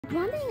Good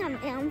morning,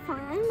 I'm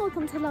fine.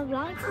 Welcome to the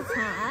vlog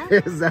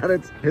today.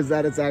 Is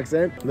that its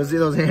accent? Let's see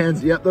those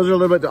hands. Yep, those are a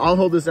little bit. I'll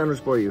hold this sandwich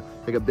for you.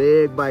 Take a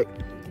big bite.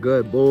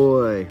 Good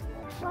boy.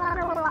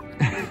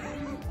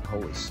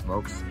 Holy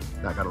smokes.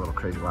 That got a little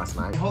crazy last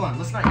night. Hold on,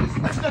 let's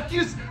not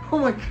use. Oh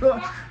my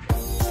gosh.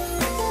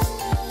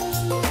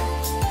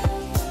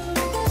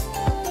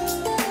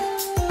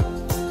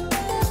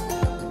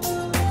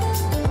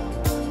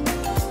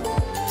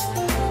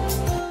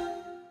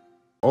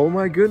 Oh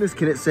my goodness,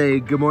 can it say,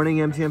 good morning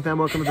MTM fam,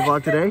 welcome to the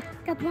vlog today?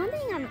 Good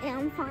morning,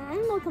 I'm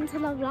fine. Welcome to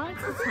the vlog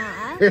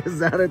today.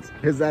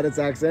 Is that its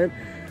accent?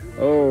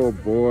 Oh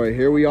boy,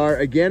 here we are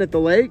again at the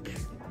lake.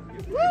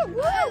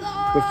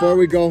 Before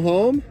we go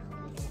home.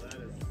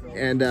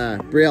 And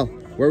Brielle,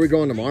 where are we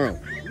going tomorrow?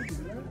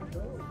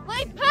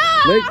 Lake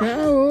Powell! Lake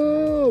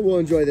Powell! We'll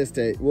enjoy this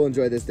day. We'll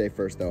enjoy this day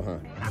first though, huh?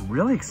 And I'm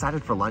really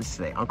excited for lunch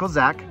today. Uncle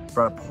Zach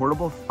brought a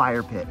portable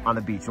fire pit on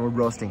the beach and we're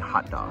roasting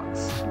hot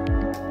dogs.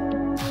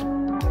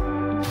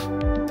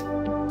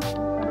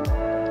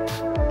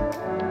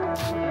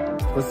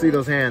 Let's see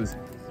those hands.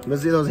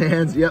 Let's see those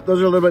hands. Yep,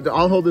 those are a little bit.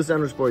 I'll hold this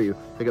sandwich for you.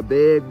 Take a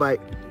big bite.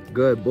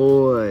 Good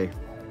boy.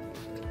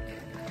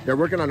 They're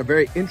working on a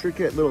very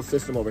intricate little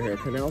system over here, a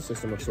canal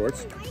system of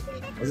sorts.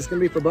 Is this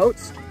gonna be for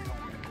boats?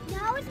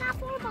 No, it's not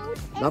for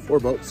boats. Not for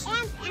boats.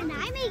 And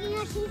I'm making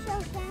a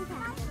seashell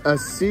sandcastle. A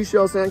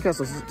seashell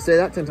sandcastle. Say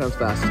that 10 times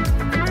fast.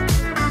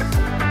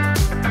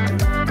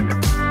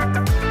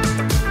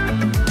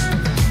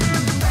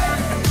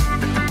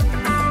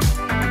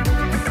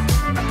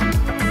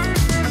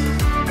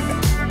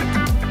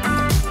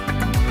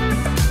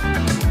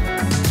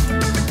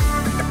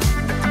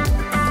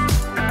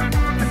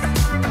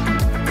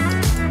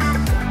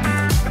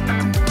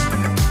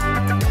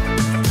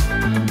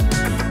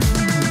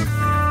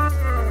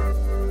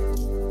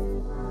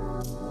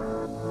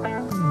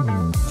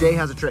 Jay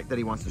has a trick that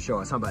he wants to show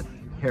us, huh, bud?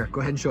 Here,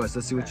 go ahead and show us.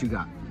 Let's see what you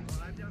got.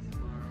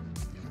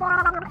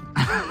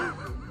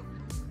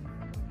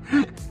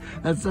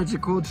 That's such a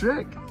cool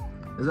trick.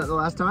 Is that the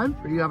last time?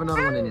 Or do you have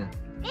another one in you?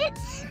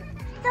 It's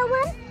the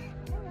one.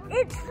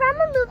 It's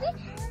from a movie,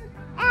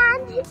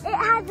 and it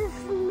has the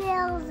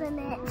smells in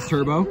it.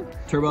 Turbo?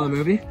 Turbo the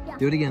movie? Yeah.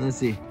 Do it again, let's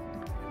see.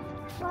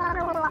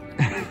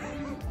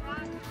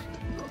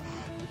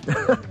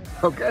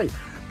 Okay,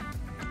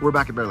 we're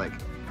back at Bear Lake.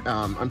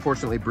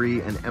 Unfortunately,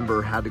 Bree and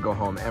Ember had to go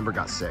home. Ember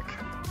got sick.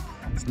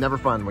 It's never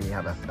fun when you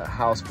have a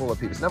house full of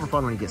people. It's never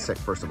fun when you get sick,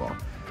 first of all.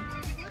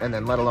 And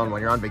then let alone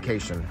when you're on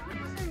vacation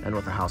and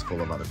with a house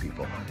full of other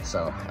people.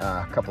 So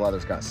a couple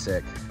others got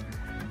sick.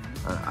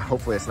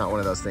 Hopefully it's not one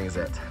of those things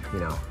that, you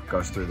know,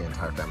 goes through the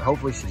entire family.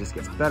 Hopefully she just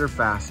gets better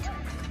fast,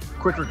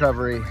 quick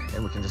recovery,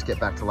 and we can just get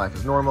back to life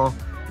as normal.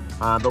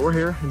 But we're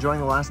here enjoying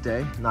the last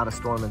day. Not a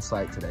storm in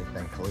sight today,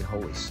 thankfully.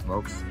 Holy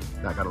smokes.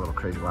 That got a little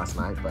crazy last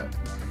night, but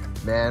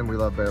man, we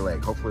love Bear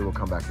Lake. Hopefully we'll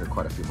come back here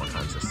quite a few more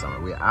times this summer.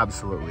 We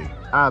absolutely,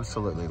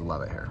 absolutely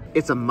love it here.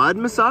 It's a mud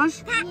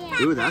massage?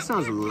 Ooh, that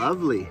sounds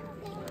lovely.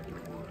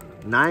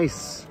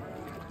 Nice.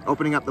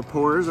 Opening up the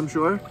pores, I'm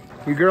sure.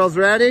 You girls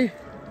ready?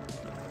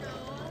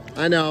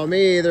 I know,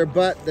 me either,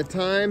 but the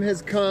time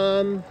has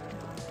come.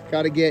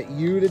 Gotta get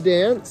you to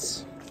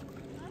dance.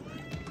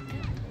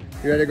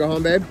 You ready to go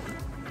home, babe?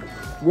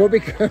 We'll be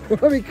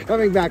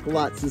coming back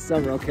lots this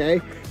summer,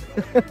 okay?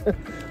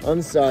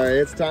 I'm sorry,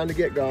 it's time to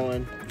get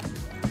going.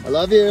 I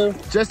love you.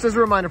 Just as a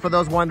reminder for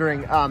those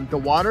wondering, the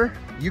water,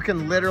 you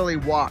can literally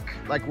walk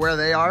like where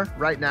they are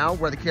right now,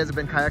 where the kids have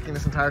been kayaking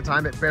this entire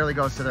time. It barely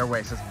goes to their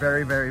waist. It's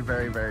very, very,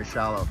 very, very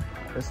shallow.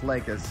 This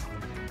lake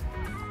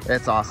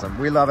it's awesome.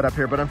 We love it up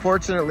here, but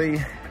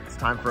unfortunately, it's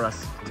time for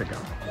us to go.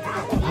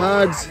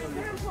 Hugs.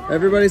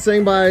 Everybody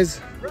saying byes.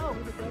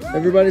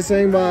 Everybody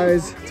saying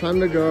byes. Time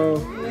to go.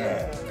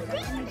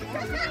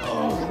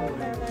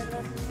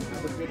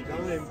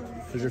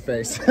 Here's your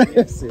face.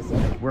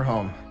 We're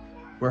home.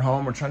 We're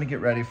home. We're trying to get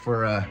ready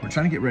for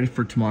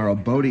tomorrow.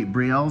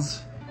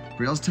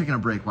 Brielle's taking a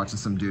break watching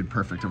some dude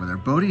perfect over there.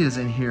 Bodie is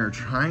in here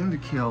trying to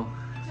kill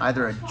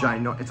either a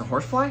it's a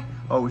horsefly?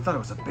 Oh, we thought it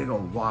was a big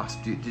old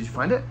wasp. Did you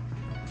find it?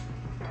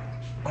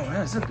 Oh,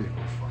 yeah, it's a big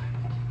horsefly.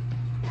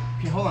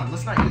 Okay, hold on.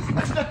 Let's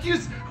not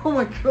use. Oh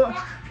my gosh.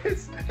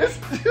 It's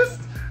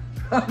just.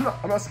 I'm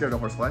not scared of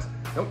horseflies.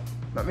 Nope,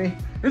 not me.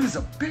 It is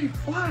a big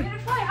fly. Did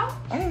it fly out?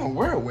 I don't know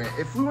where it went.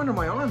 It flew under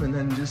my arm and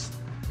then just.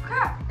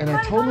 Crap. And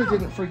I totally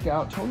didn't freak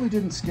out, totally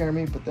didn't scare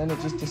me, but then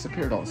it just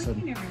disappeared all of a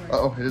sudden.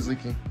 Uh-oh, it is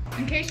leaking.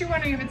 In case you're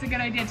wondering if it's a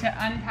good idea to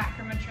unpack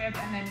from a trip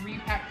and then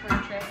repack for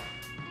a trip,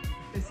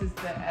 this is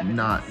the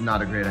evidence.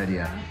 Not a great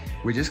idea.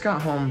 We just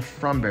got home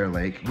from Bear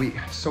Lake.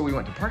 So we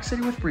went to Park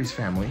City with Bree's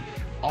family.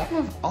 All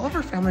of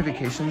our family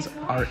vacations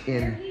are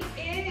in.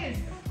 It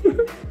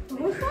is.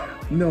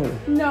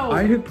 No.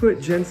 I had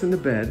put Jensen to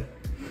bed.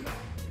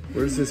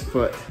 Where's his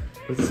foot?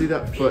 Let's see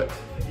that foot.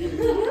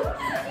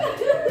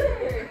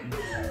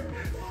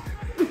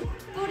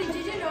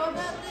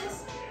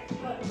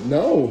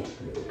 No.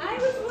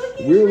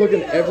 We were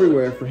looking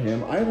everywhere for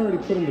him. I had already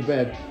put him to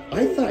bed.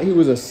 I thought he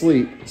was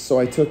asleep, so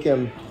I took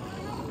him.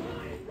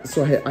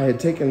 So I had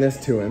taken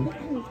this to him.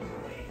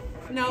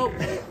 Nope.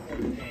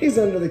 He's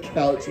under the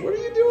couch. What are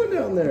you doing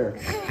down there?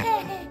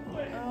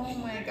 Oh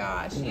my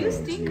gosh, you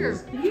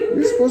stinker.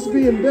 You're supposed to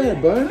be in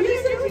bed, bud. What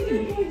are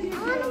you doing? I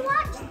want to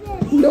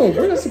watch this. No,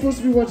 we're not supposed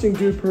to be watching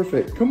Dude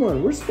Perfect. Come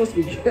on, we're supposed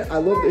to be. I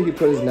love that he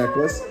put his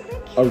necklace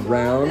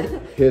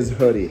around his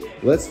hoodie.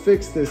 Let's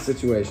fix this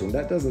situation.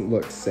 That doesn't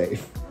look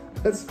safe.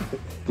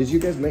 Did you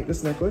guys make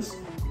this necklace?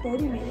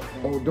 Daddy made it.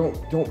 Oh,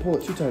 don't pull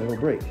it too tight, it'll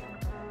break.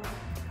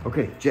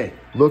 Okay, Jay,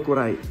 look.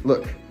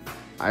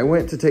 I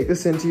went to take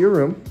this into your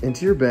room,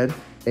 into your bed,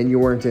 and you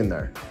weren't in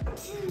there.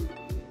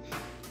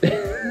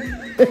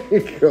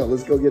 Girl,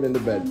 let's go get into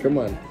bed. Come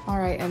on. All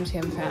right,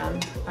 MTM fam.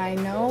 I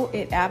know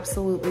it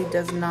absolutely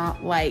does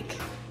not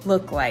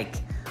look like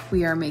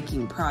we are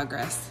making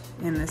progress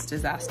in this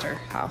disaster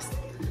house,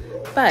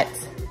 but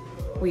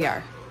we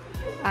are.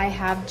 I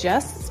have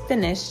just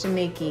finished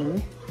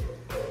making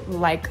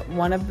like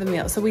one of the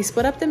meals. So we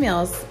split up the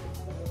meals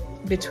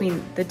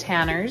between the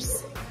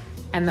Tanners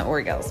and the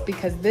Orgills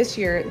because this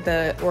year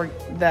the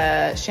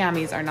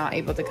Shammies are not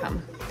able to come,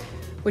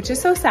 which is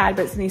so sad,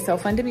 but it's gonna be so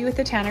fun to be with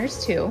the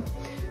Tanners too.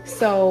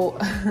 So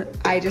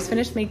I just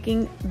finished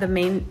making the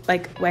main,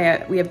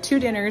 we have 2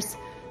 dinners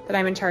that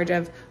I'm in charge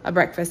of, a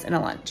breakfast and a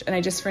lunch. And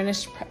I just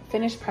finished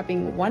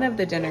prepping one of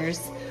the dinners.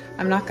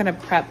 I'm not gonna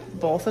prep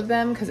both of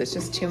them because it's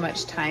just too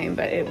much time,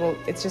 but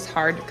it's just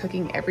hard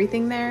cooking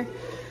everything there.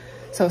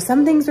 So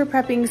some things we're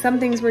prepping, some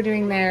things we're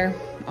doing there.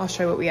 I'll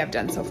show you what we have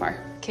done so far.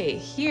 Okay,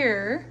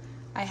 here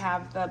I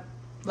have the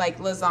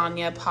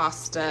lasagna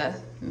pasta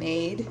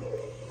made.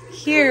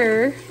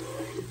 Here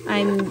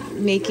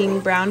I'm making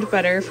browned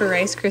butter for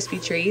Rice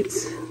Krispie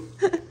treats.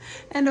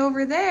 And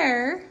over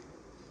there,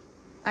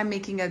 I'm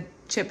making a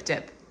chip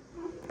dip.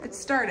 It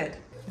started.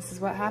 This is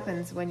what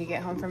happens when you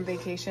get home from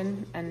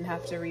vacation and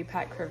have to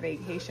repack for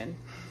vacation.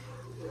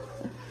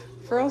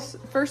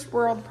 First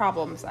world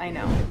problems, I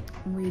know.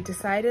 We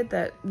decided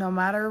that no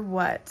matter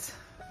what,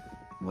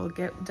 we'll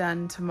get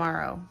done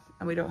tomorrow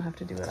and we don't have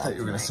to do it all I thought you were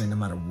tonight. gonna say no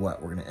matter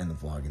what, we're gonna end the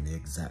vlog in the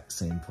exact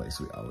same place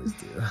we always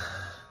do.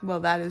 Well,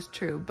 that is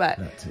true, but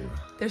That too.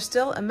 there's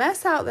still a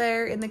mess out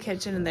there in the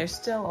kitchen and there's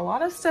still a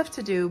lot of stuff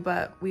to do,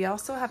 but we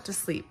also have to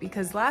sleep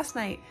because last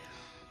night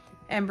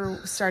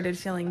Amber started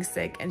feeling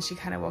sick and she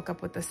kind of woke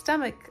up with a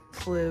stomach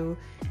flu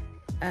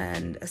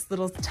and a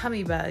little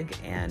tummy bug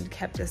and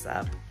kept us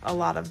up a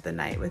lot of the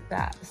night with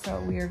that. So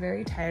we are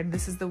very tired.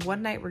 This is the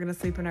one night we're gonna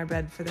sleep in our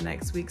bed for the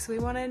next week, so we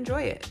wanna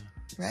enjoy it,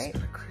 right? It's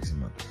been a crazy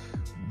month.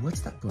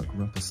 What's that book,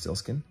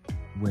 Rumpelstiltskin?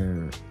 Where,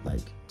 do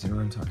you know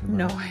what I'm talking about?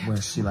 No, I have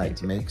where she no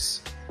idea.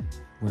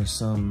 where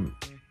some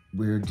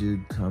weird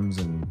dude comes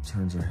and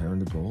turns her hair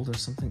into gold or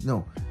something?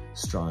 No,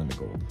 straw into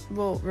gold.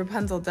 Well,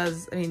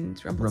 Rumpelstiltskin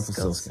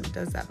Rumpelstiltskin.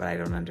 does that, but I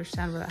don't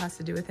understand what that has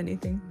to do with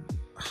anything.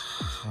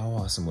 How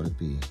awesome would it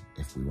be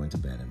if we went to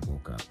bed and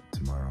woke up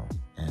tomorrow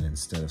and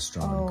instead of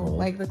straw and gold,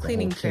 like the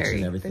cleaning whole kitchen,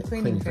 fairy. everything, The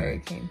cleaning fairy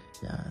came.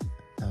 Yeah,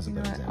 that was a You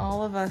know better what? example.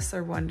 All of us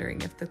are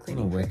wondering if the I'm gonna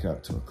cleaning fairy. wake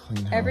up to a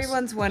clean house.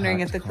 Everyone's wondering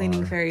if packed the cleaning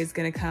car. fairy is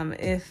going to come.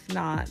 If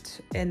not,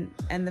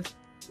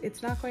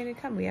 it's not going to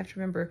come. We have to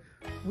remember,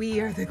 we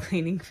are the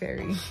cleaning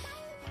fairy.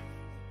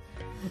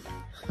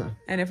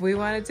 And if we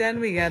want it done,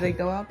 we got to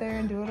go out there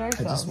and do it I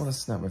ourselves. just want to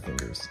snap my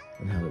fingers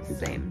and have it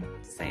be done.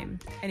 Same.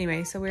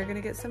 Anyway, so we're going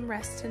to get some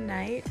rest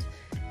tonight.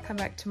 Come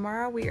back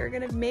tomorrow. We are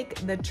going to make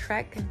the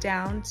trek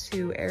down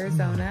to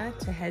Arizona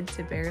to head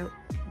to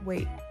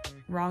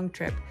wrong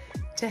trip.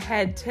 To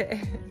head to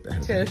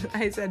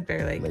I said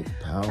Bear Lake. Lake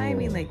Powell. I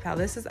mean Lake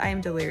Powell. I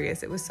am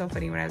delirious. It was so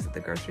funny when I was at the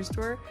grocery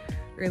store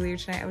earlier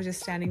tonight. I was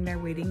just standing there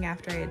waiting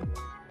after I had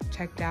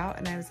checked out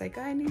and I was like,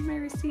 I need my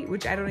receipt,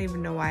 which I don't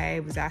even know why I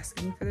was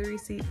asking for the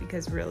receipt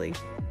because really,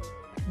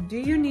 do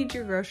you need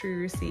your grocery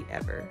receipt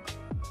ever?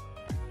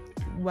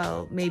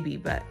 Well, maybe,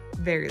 but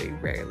very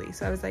rarely.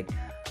 So I was like,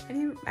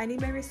 I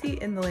need my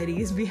receipt, and the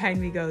lady behind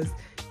me goes,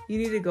 you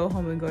need to go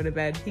home and go to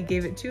bed. He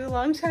gave it to you a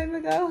long time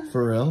ago.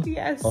 For real?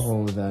 Yes.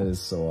 Oh, that is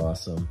so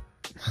awesome.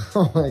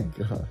 Oh my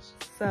gosh.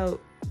 So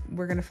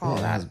we're going to follow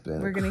It has that.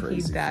 been We're a going to heed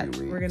crazy that.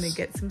 few We're going to weeks.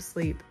 get some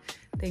sleep.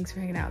 Thanks for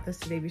hanging out with us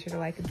today. Be sure to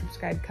like and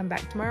subscribe. Come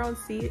back tomorrow and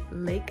see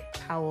Lake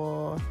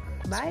Powell.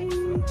 Bye.